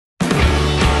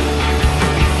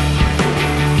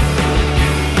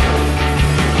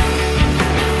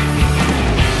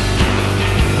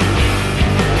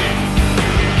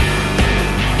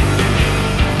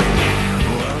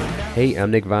Hey,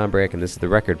 I'm Nick Von Brack, and this is the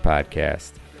Record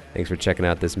Podcast. Thanks for checking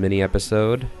out this mini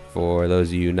episode. For those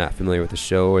of you not familiar with the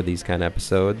show or these kind of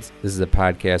episodes, this is a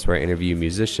podcast where I interview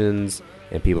musicians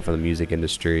and people from the music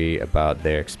industry about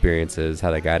their experiences, how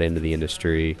they got into the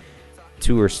industry,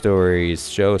 tour stories,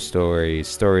 show stories,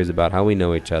 stories about how we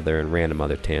know each other, and random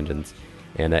other tangents.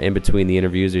 And in between the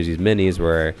interviews, there's these minis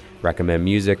where I recommend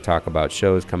music, talk about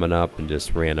shows coming up, and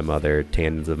just random other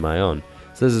tangents of my own.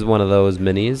 So this is one of those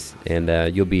minis,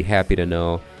 and you'll be happy to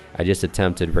know I just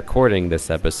attempted recording this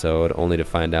episode only to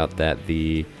find out that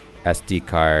the SD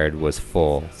card was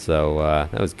full. So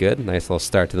that was good. Nice little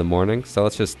start to the morning. So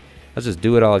let's just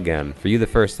do it all again. For you the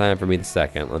first time, for me the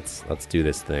second. Let's do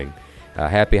this thing.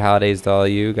 Happy holidays to all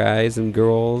you guys and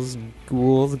girls,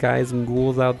 guys and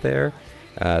ghouls out there.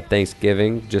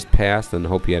 Thanksgiving just passed, and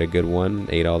hope you had a good one.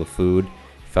 Ate all the food,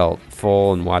 felt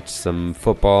full, and watched some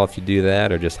football if you do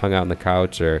that, or just hung out on the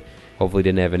couch, or hopefully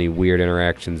didn't have any weird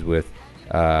interactions with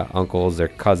uncles or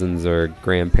cousins or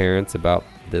grandparents about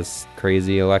this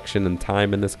crazy election and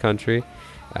time in this country.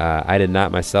 I did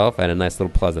not myself. I had a nice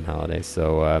little pleasant holiday,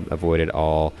 so avoided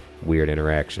all weird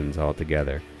interactions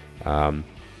altogether.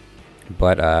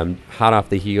 But hot off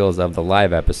the heels of the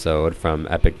live episode from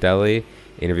Epic Deli,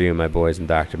 interviewing my boys in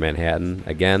Dr. Manhattan.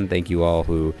 Again, thank you all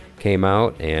who came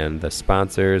out, and the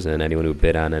sponsors, and anyone who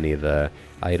bid on any of the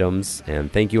items.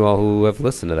 And thank you all who have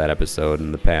listened to that episode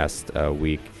in the past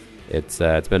week. It's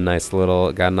been a nice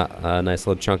little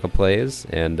chunk of plays,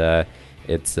 and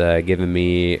it's given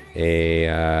me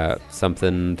a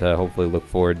something to hopefully look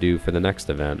forward to for the next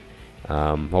event.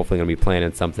 Hopefully going to be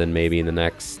planning something maybe in the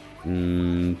next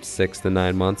 6 to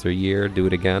 9 months or a year, do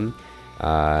it again.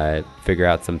 Figure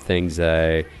out some things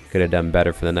I could have done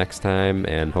better for the next time,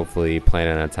 and hopefully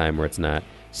plan on a time where it's not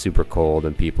super cold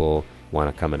and people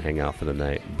want to come and hang out for the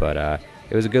night. But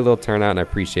it was a good little turnout, and I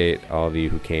appreciate all of you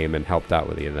who came and helped out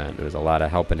with the event. There was a lot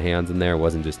of helping hands in there. It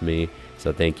wasn't just me,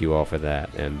 so thank you all for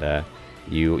that. And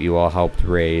you all helped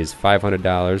raise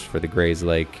 $500 for the Grays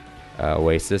Lake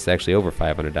Oasis, actually over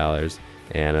 $500,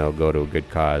 and it'll go to a good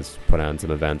cause, put on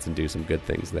some events and do some good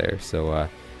things there. So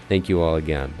thank you all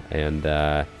again. And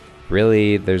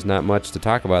really, there's not much to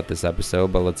talk about this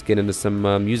episode, but let's get into some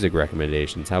music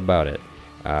recommendations. How about it?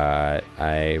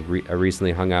 I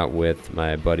recently hung out with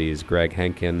my buddies Greg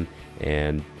Henkin,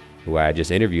 and who I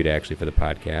just interviewed actually for the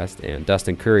podcast, and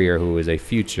Dustin Courier, who is a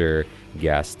future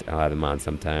guest. I'll have him on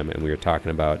sometime, and we were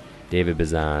talking about David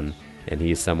Bazan, and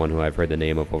he's someone who I've heard the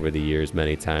name of over the years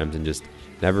many times and just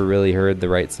never really heard the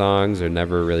right songs or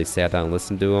never really sat down and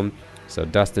listened to them. So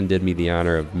Dustin did me the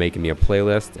honor of making me a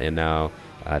playlist, and now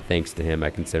thanks to him I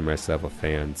consider myself a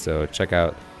fan. So check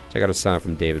out a song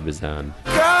from David Bazan.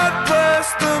 God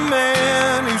bless the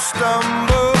man who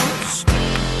stumbles,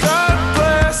 God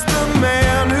bless the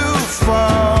man who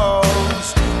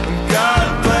falls, and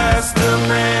God bless the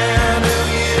man who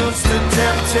yields to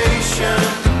temptation.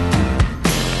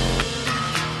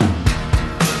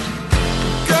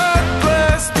 God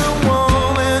bless the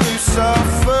woman who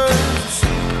suffers,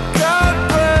 God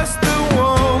bless the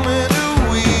woman who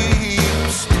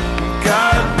weeps,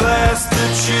 God bless the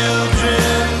children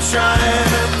trying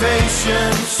her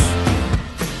patience.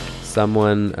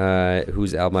 Someone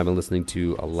whose album I've been listening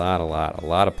to a lot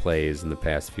of plays in the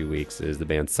past few weeks is the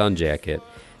band Sun Jacket.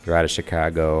 They're out of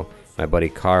Chicago. My buddy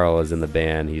Carl is in the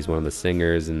band. He's one of the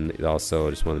singers and also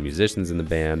just one of the musicians in the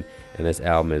band. And this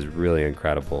album is really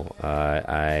incredible.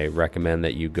 I recommend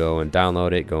that you go and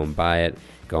download it, go and buy it,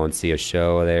 go and see a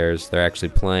show of theirs. They're actually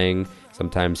playing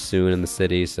sometime soon in the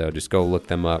city, so just go look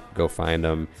them up, go find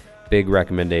them. Big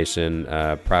recommendation.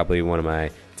 Probably one of my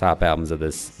top albums of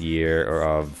this year, or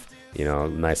of, a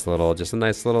nice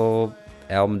little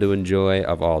album to enjoy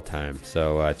of all time.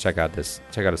 So check out a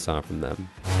song from them.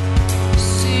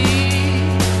 See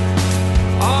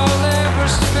all their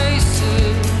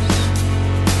spaces,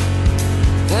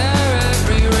 their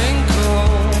every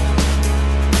wrinkle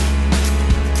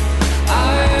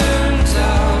ironed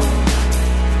out.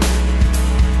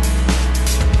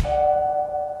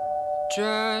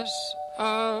 Dress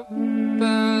up,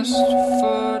 best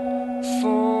foot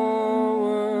forward.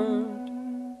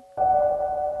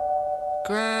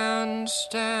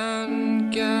 Grandstand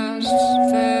guests,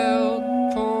 veiled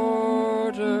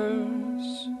porters.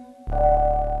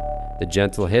 The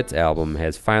Gentle Hits album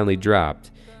has finally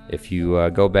dropped. If you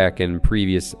go back in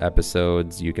previous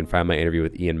episodes, you can find my interview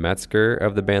with Ian Metzger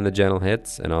of the band The Gentle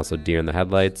Hits, and also Deer in the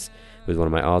Headlights, who's one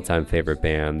of my all-time favorite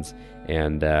bands.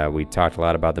 And we talked a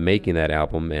lot about the making of that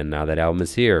album, and now that album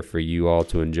is here for you all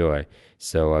to enjoy.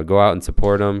 So go out and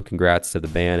support them. Congrats to the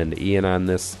band and to Ian on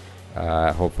this.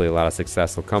 Hopefully a lot of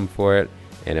success will come for it,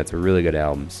 and it's a really good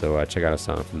album. So check out a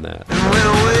song from that.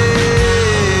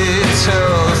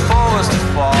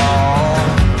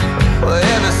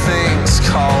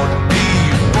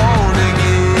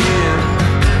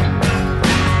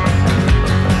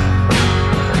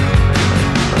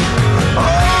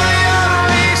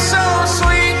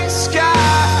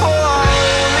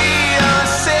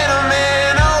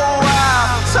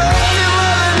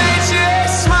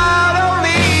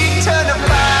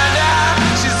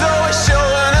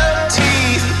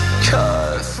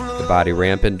 Body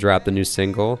Rampant dropped a new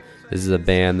single. This is a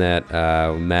band that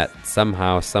met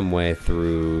somehow, some way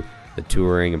through the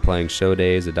touring and playing show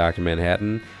days at Dr.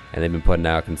 Manhattan, and they've been putting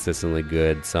out consistently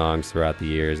good songs throughout the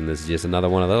years, and this is just another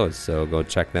one of those, so go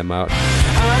check them out.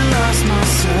 I lost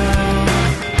myself.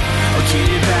 I'll get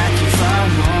it back if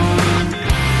I want.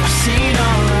 I've seen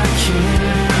all I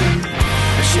can.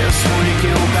 I just wanna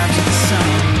go back to the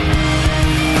sun.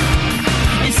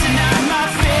 It's not my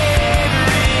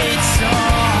favorite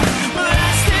song, but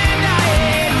last thing I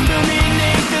am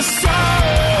illuminate the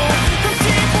soul from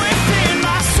deep within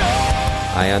my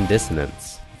soul. Ion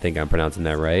Dissonance. I think I'm pronouncing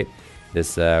that right.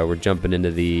 This we're jumping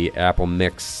into the Apple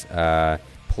Mix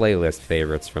playlist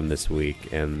favorites from this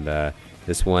week, and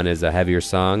this one is a heavier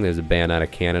song. There's a band out of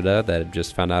Canada that I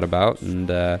just found out about, and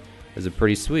it's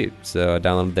pretty sweet. So I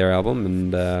downloaded their album,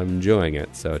 and I'm enjoying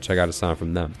it. So check out a song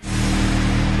from them.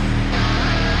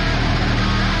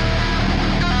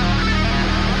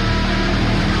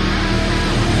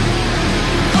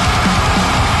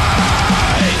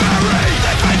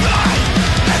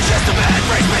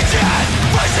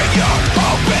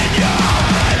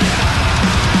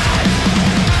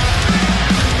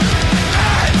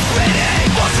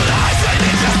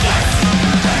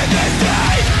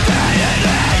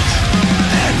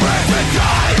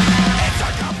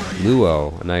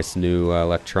 Luo, a nice new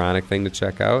electronic thing to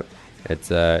check out.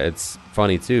 It's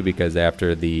funny too because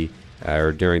after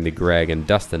or during the Greg and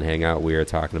Dustin hangout, we were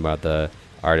talking about the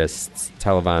artists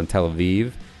Televon Tel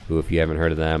Aviv, who, if you haven't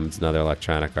heard of them, it's another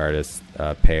electronic artist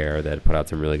pair that put out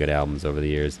some really good albums over the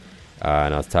years.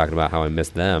 And I was talking about how I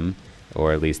missed them,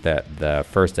 or at least that the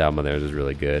first album of theirs was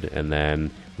really good. And then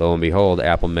lo and behold,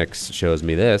 Apple Mix shows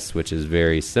me this, which is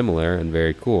very similar and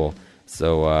very cool.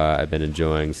 So I've been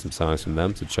enjoying some songs from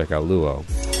them, so check out Luo.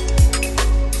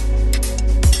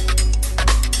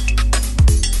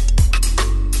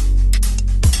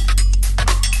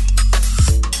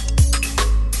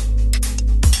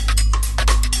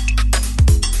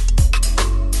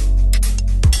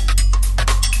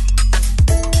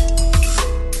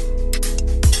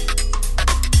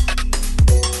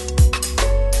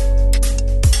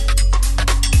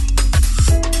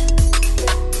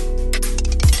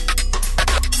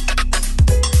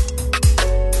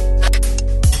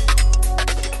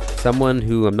 Someone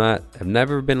who I've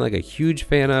never been like a huge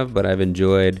fan of, but I've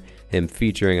enjoyed him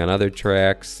featuring on other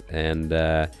tracks, and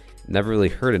never really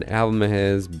heard an album of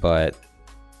his, but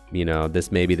you know,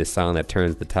 this may be the song that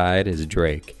turns the tide, is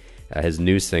Drake. His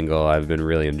new single I've been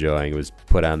really enjoying. It was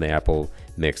put on the Apple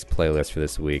Mix playlist for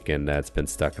this week, and that's been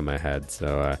stuck in my head,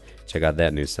 so check out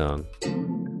that new song.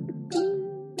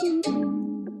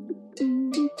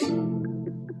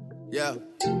 Yeah.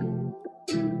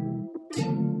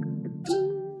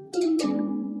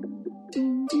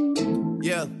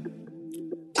 Yeah.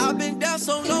 I've been down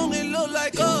so long it look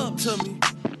like up to me.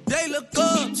 They look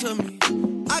up to me.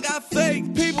 I got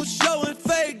fake people showing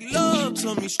fake love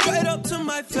to me. Straight up to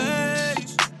my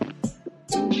face.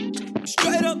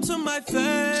 Straight up to my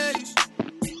face.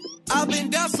 I've been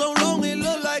down so long it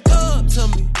look like up to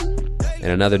me.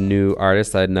 And another new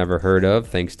artist I'd never heard of,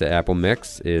 thanks to Apple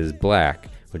Mix, is Black,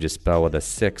 which is spelled with a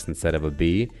 6 instead of a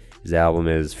B. His album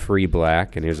is Free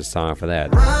Black, and here's a song for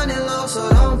that. Running low, so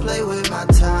don't play with my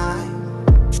time.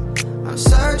 I'm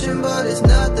searching, but there's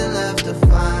nothing left to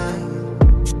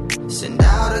find. Send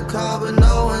out a call, but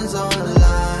no one's on the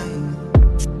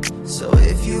line. So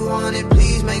if you want it,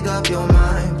 please make up your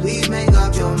mind. Please make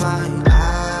up your mind.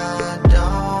 I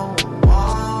don't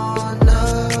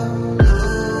wanna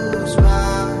lose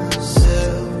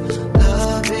myself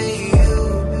loving you.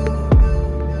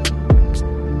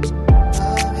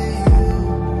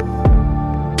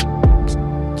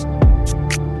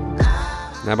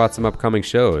 How about some upcoming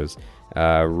shows?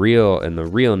 In the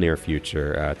real near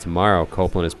future, tomorrow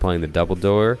Copeland is playing the Double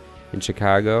Door in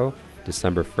Chicago,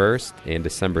 December 1st, and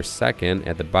December 2nd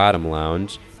at the Bottom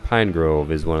Lounge. Pine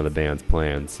Grove is one of the band's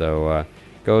plans, so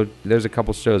there's a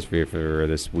couple shows for you for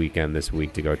this week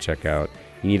to go check out.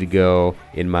 You need to go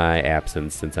in my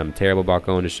absence, since I'm terrible about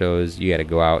going to shows. You got to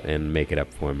go out and make it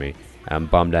up for me. I'm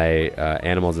bummed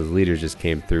Animals as Leaders just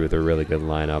came through with a really good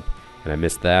lineup, and I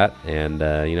missed that, and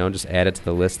just add it to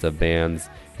the list of bands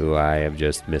who I have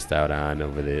just missed out on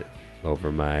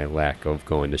over my lack of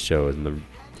going to shows in the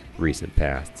recent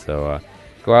past. So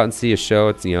go out and see a show.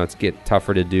 It's get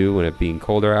tougher to do when it being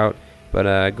colder out,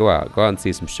 but go out and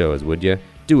see some shows, would you?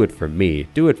 Do it for me.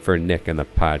 Do it for Nick and the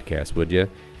podcast, would you?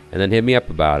 And then hit me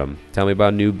up about them. Tell me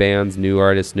about new bands, new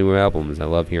artists, new albums. I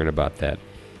love hearing about that.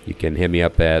 You can hit me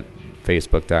up at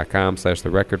facebook.com/The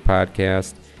Record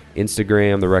Podcast,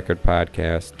 Instagram, The Record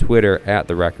Podcast, Twitter at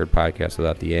The Record Podcast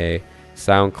without the A,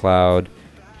 SoundCloud,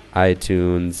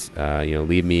 iTunes.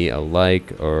 Leave me a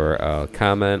like or a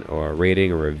comment or a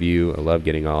rating or review. I love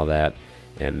getting all that.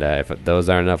 And if those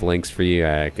aren't enough links for you,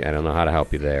 I don't know how to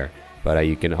help you there. But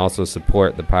you can also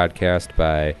support the podcast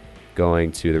by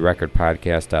going to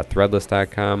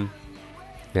therecordpodcast.threadless.com.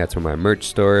 That's where my merch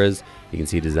store is. You can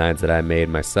see designs that I made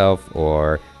myself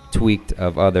or tweaked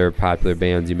of other popular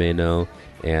bands you may know.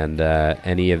 And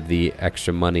any of the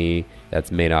extra money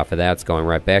that's made off of that's going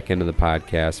right back into the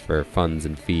podcast for funds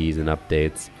and fees and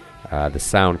updates. The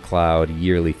SoundCloud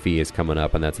yearly fee is coming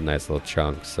up, and that's a nice little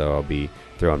chunk. So I'll be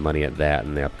throwing money at that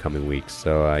in the upcoming weeks.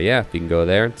 So, if you can go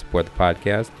there and support the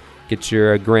podcast, get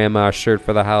your grandma shirt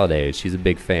for the holidays. She's a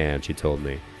big fan, she told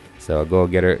me. So go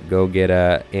get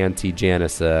Auntie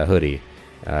Janice a hoodie.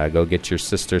 Go get your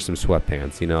sister some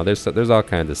sweatpants. There's all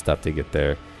kinds of stuff to get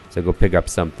there. So go pick up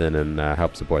something and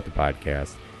help support the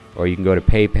podcast. Or you can go to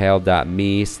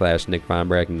paypal.me/Nick Von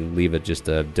Brah and leave just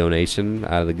a donation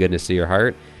out of the goodness of your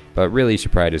heart. But really, you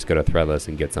should probably just go to Threadless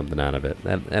and get something out of it.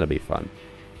 That'll be fun.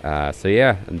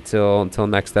 Until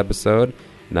next episode,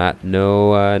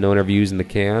 no interviews in the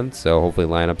can. So hopefully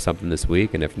line up something this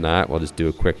week. And if not, we'll just do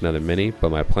a quick another mini.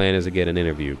 But my plan is to get an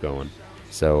interview going.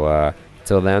 So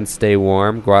till then, stay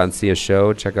warm. Go out and see a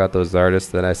show. Check out those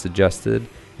artists that I suggested.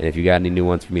 And if you got any new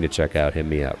ones for me to check out, hit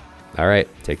me up. All right,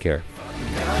 take care.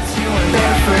 Got you in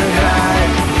different